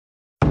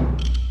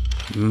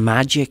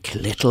Magic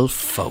little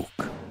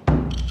folk.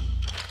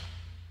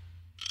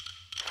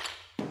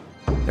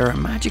 There are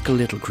magical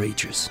little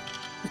creatures.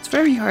 It's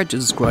very hard to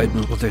describe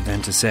them other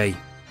than to say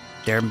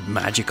they're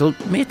magical,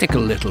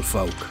 mythical little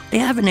folk. They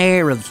have an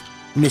air of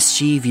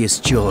mischievous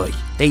joy.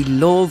 They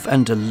love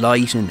and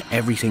delight in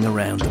everything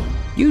around them.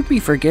 You'd be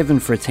forgiven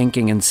for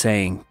thinking and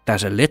saying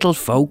that a little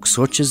folk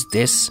such as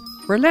this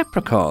were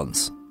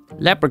leprechauns.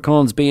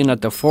 Leprechauns being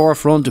at the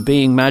forefront of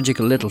being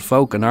magical little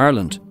folk in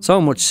Ireland.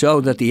 So much so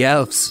that the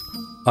elves,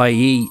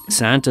 i.e.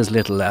 Santa's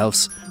little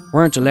elves,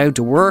 weren't allowed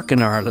to work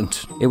in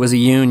Ireland. It was a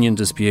union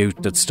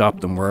dispute that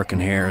stopped them working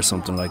here or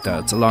something like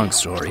that. It's a long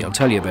story. I'll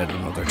tell you about it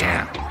another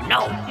time.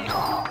 No.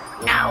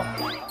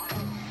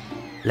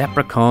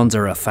 Leprechauns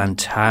are a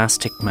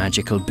fantastic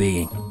magical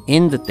being,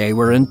 in that they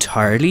were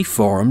entirely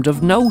formed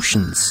of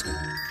notions.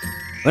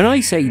 When I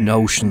say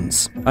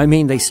notions, I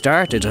mean they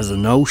started as a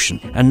notion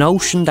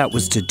that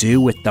was to do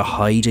with the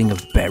hiding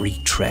of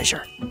buried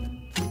treasure.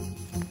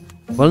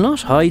 Well,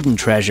 not hiding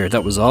treasure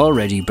that was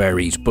already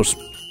buried, but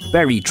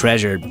buried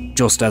treasure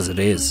just as it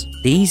is.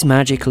 These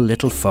magical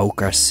little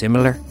folk are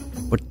similar,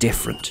 but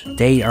different.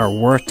 They are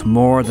worth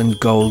more than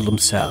gold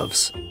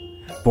themselves.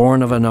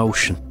 Born of a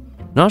notion.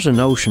 Not a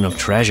notion of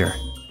treasure,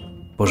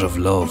 but of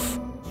love.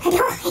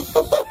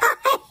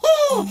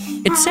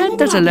 It's said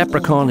that a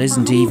leprechaun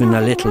isn't even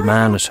a little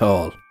man at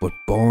all, but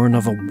born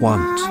of a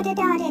want.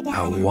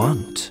 A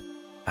want,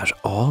 at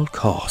all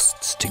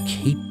costs, to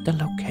keep the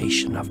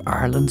location of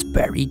Ireland's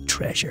buried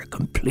treasure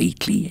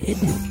completely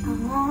hidden.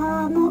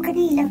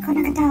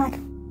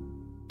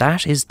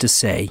 That is to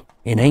say,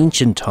 in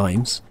ancient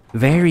times,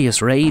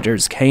 various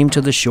raiders came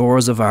to the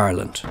shores of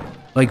Ireland,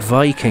 like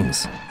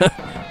Vikings,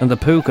 and the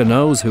puka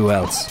knows who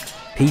else.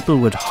 People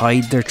would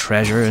hide their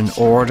treasure in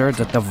order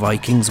that the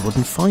Vikings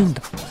wouldn't find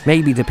them.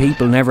 Maybe the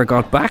people never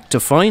got back to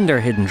find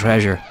their hidden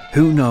treasure.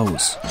 Who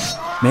knows?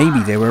 Maybe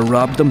they were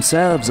robbed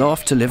themselves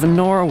off to live in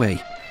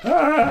Norway.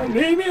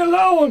 Leave me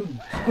alone.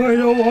 I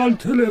don't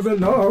want to live in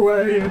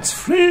Norway. It's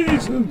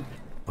freezing.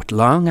 But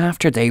long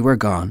after they were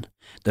gone,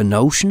 the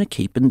notion of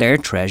keeping their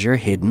treasure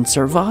hidden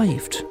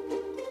survived.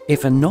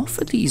 If enough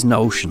of these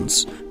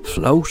notions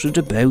floated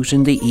about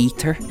in the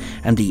ether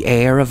and the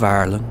air of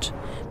Ireland,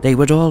 they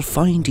would all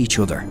find each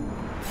other.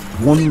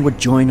 One would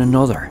join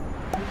another.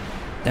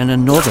 Then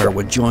another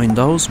would join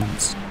those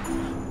ones.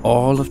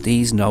 All of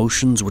these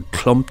notions would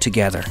clump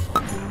together.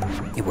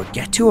 It would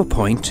get to a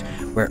point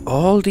where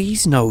all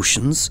these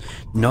notions,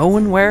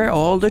 knowing where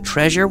all the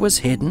treasure was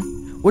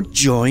hidden, would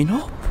join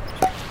up.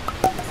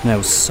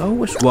 Now,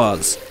 so it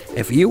was,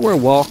 if you were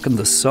walking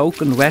the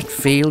soaking wet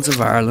fields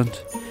of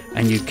Ireland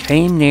and you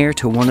came near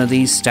to one of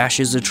these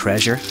stashes of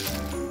treasure,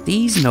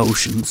 these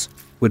notions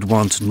would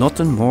want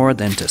nothing more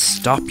than to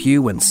stop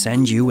you and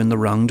send you in the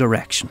wrong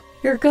direction.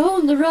 You're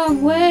going the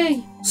wrong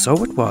way.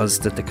 So it was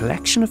that the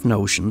collection of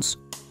notions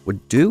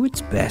would do its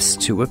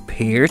best to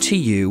appear to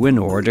you in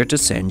order to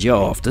send you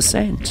off the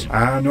scent.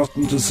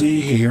 Nothing to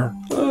see here.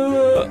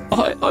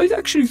 I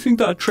actually think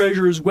that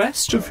treasure is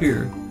west of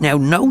here. Now,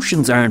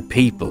 notions aren't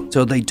people,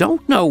 so they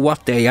don't know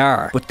what they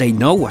are, but they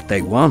know what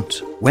they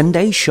want. When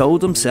they show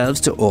themselves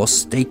to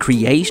us, they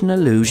create an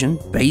illusion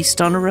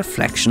based on a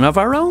reflection of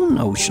our own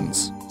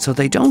notions, so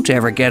they don't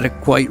ever get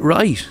it quite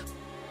right.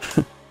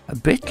 A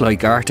bit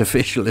like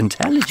artificial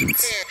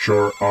intelligence.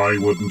 Sure, I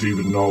wouldn't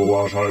even know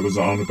what I was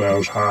on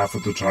about half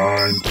of the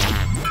time.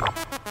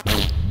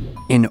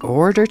 In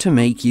order to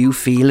make you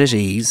feel at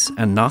ease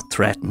and not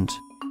threatened,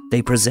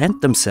 they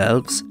present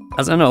themselves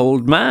as an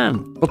old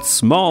man, but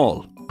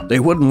small. They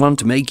wouldn't want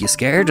to make you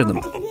scared of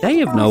them. They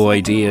have no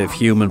idea of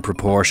human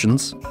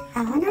proportions.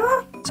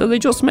 So they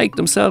just make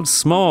themselves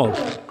small,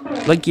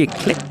 like you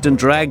clicked and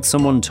dragged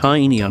someone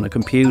tiny on a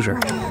computer.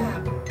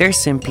 They're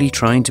simply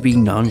trying to be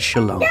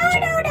nonchalant.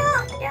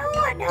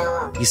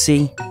 You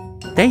see,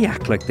 they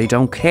act like they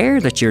don't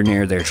care that you're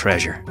near their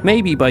treasure.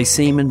 Maybe by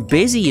seeming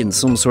busy in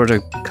some sort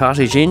of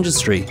cottage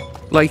industry,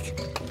 like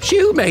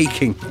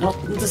shoemaking.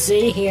 Nothing to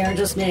see here,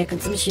 just making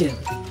some shoes.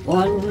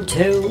 1,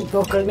 2,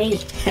 buckle me.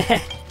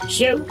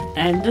 Shoe,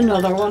 and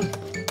another one.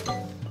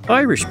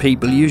 Irish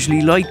people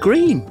usually like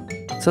green,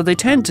 so they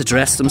tend to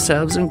dress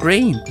themselves in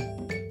green.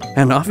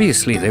 And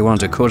obviously they want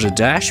to cut a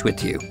dash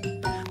with you,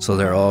 so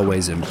they're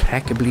always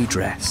impeccably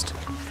dressed.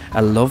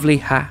 A lovely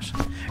hat,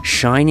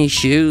 shiny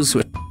shoes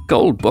with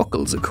gold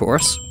buckles, of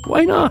course.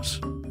 Why not?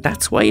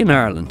 That's why in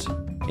Ireland,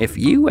 if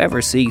you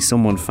ever see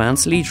someone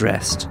fancily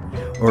dressed,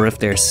 or if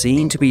they're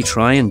seen to be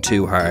trying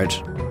too hard,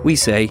 we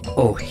say,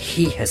 "Oh,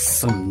 he has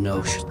some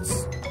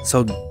notions."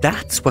 So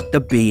that's what the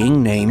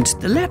being named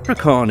the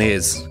leprechaun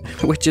is,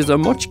 which is a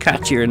much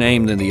catchier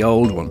name than the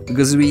old one,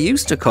 because we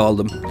used to call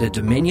them the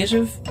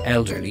diminutive,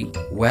 elderly,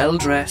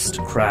 well-dressed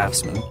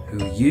craftsman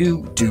who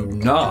you do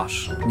not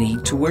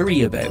need to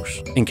worry about.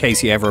 In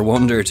case you ever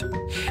wondered,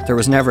 there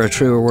was never a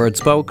truer word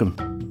spoken.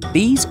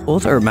 These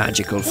other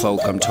magical folk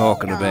I'm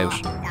talking about,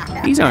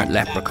 these aren't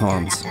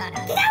leprechauns.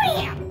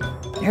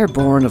 They're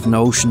born of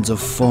notions of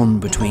fun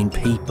between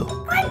people.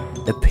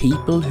 The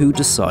people who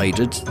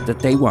decided that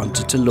they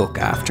wanted to look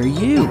after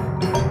you.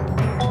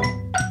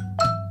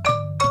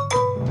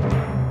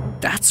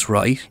 That's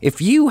right.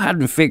 If you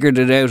hadn't figured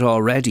it out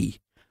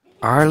already,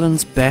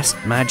 Ireland's best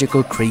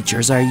magical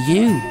creatures are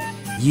you.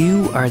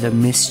 You are the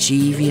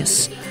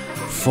mischievous,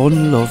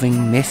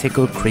 fun-loving,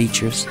 mythical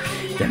creatures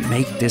that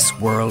make this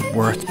world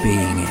worth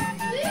being in.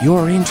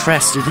 You're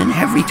interested in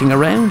everything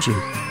around you,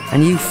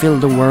 and you fill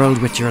the world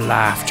with your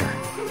laughter,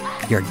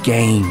 your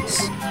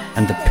games,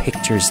 and the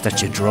pictures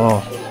that you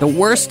draw. The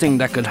worst thing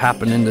that could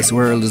happen in this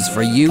world is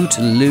for you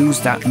to lose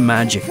that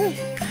magic.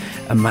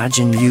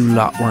 Imagine you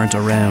lot weren't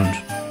around,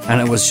 and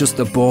it was just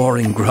the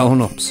boring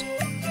grown-ups,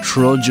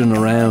 trudging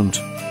around,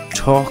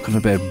 talking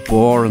about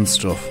boring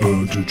stuff.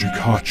 Did you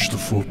catch the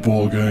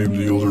football game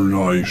the other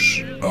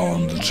night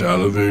on the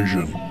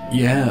television?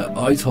 Yeah,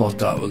 I thought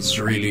that was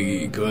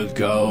really good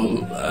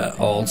goal.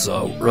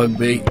 Also,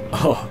 rugby.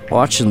 Oh,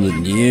 Watching the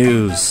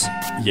news.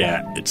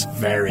 yeah, it's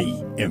very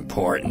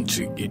important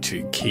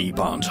to keep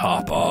on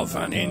top of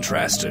and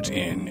interested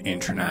in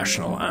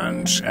international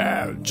and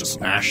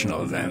just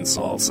national events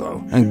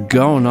also. And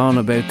going on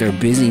about their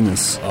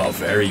busyness. Oh,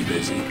 very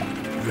busy.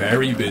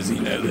 Very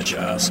busy now that you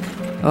ask.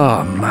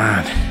 Oh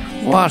man,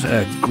 what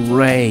a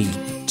grey,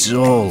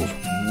 dull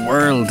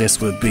world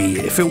this would be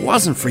if it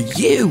wasn't for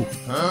you.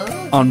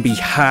 On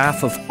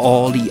behalf of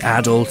all the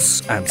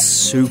adults and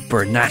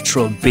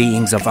supernatural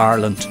beings of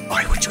Ireland,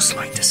 I would just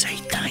like to say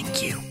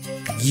thank you.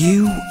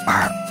 You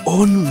are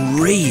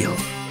unreal.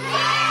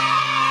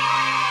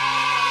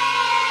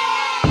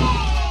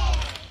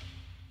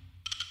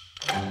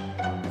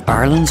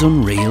 Ireland's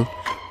Unreal,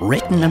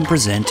 written and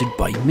presented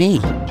by me,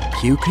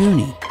 Hugh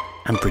Cooney,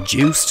 and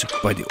produced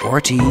by the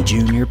RTE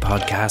Junior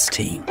podcast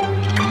team.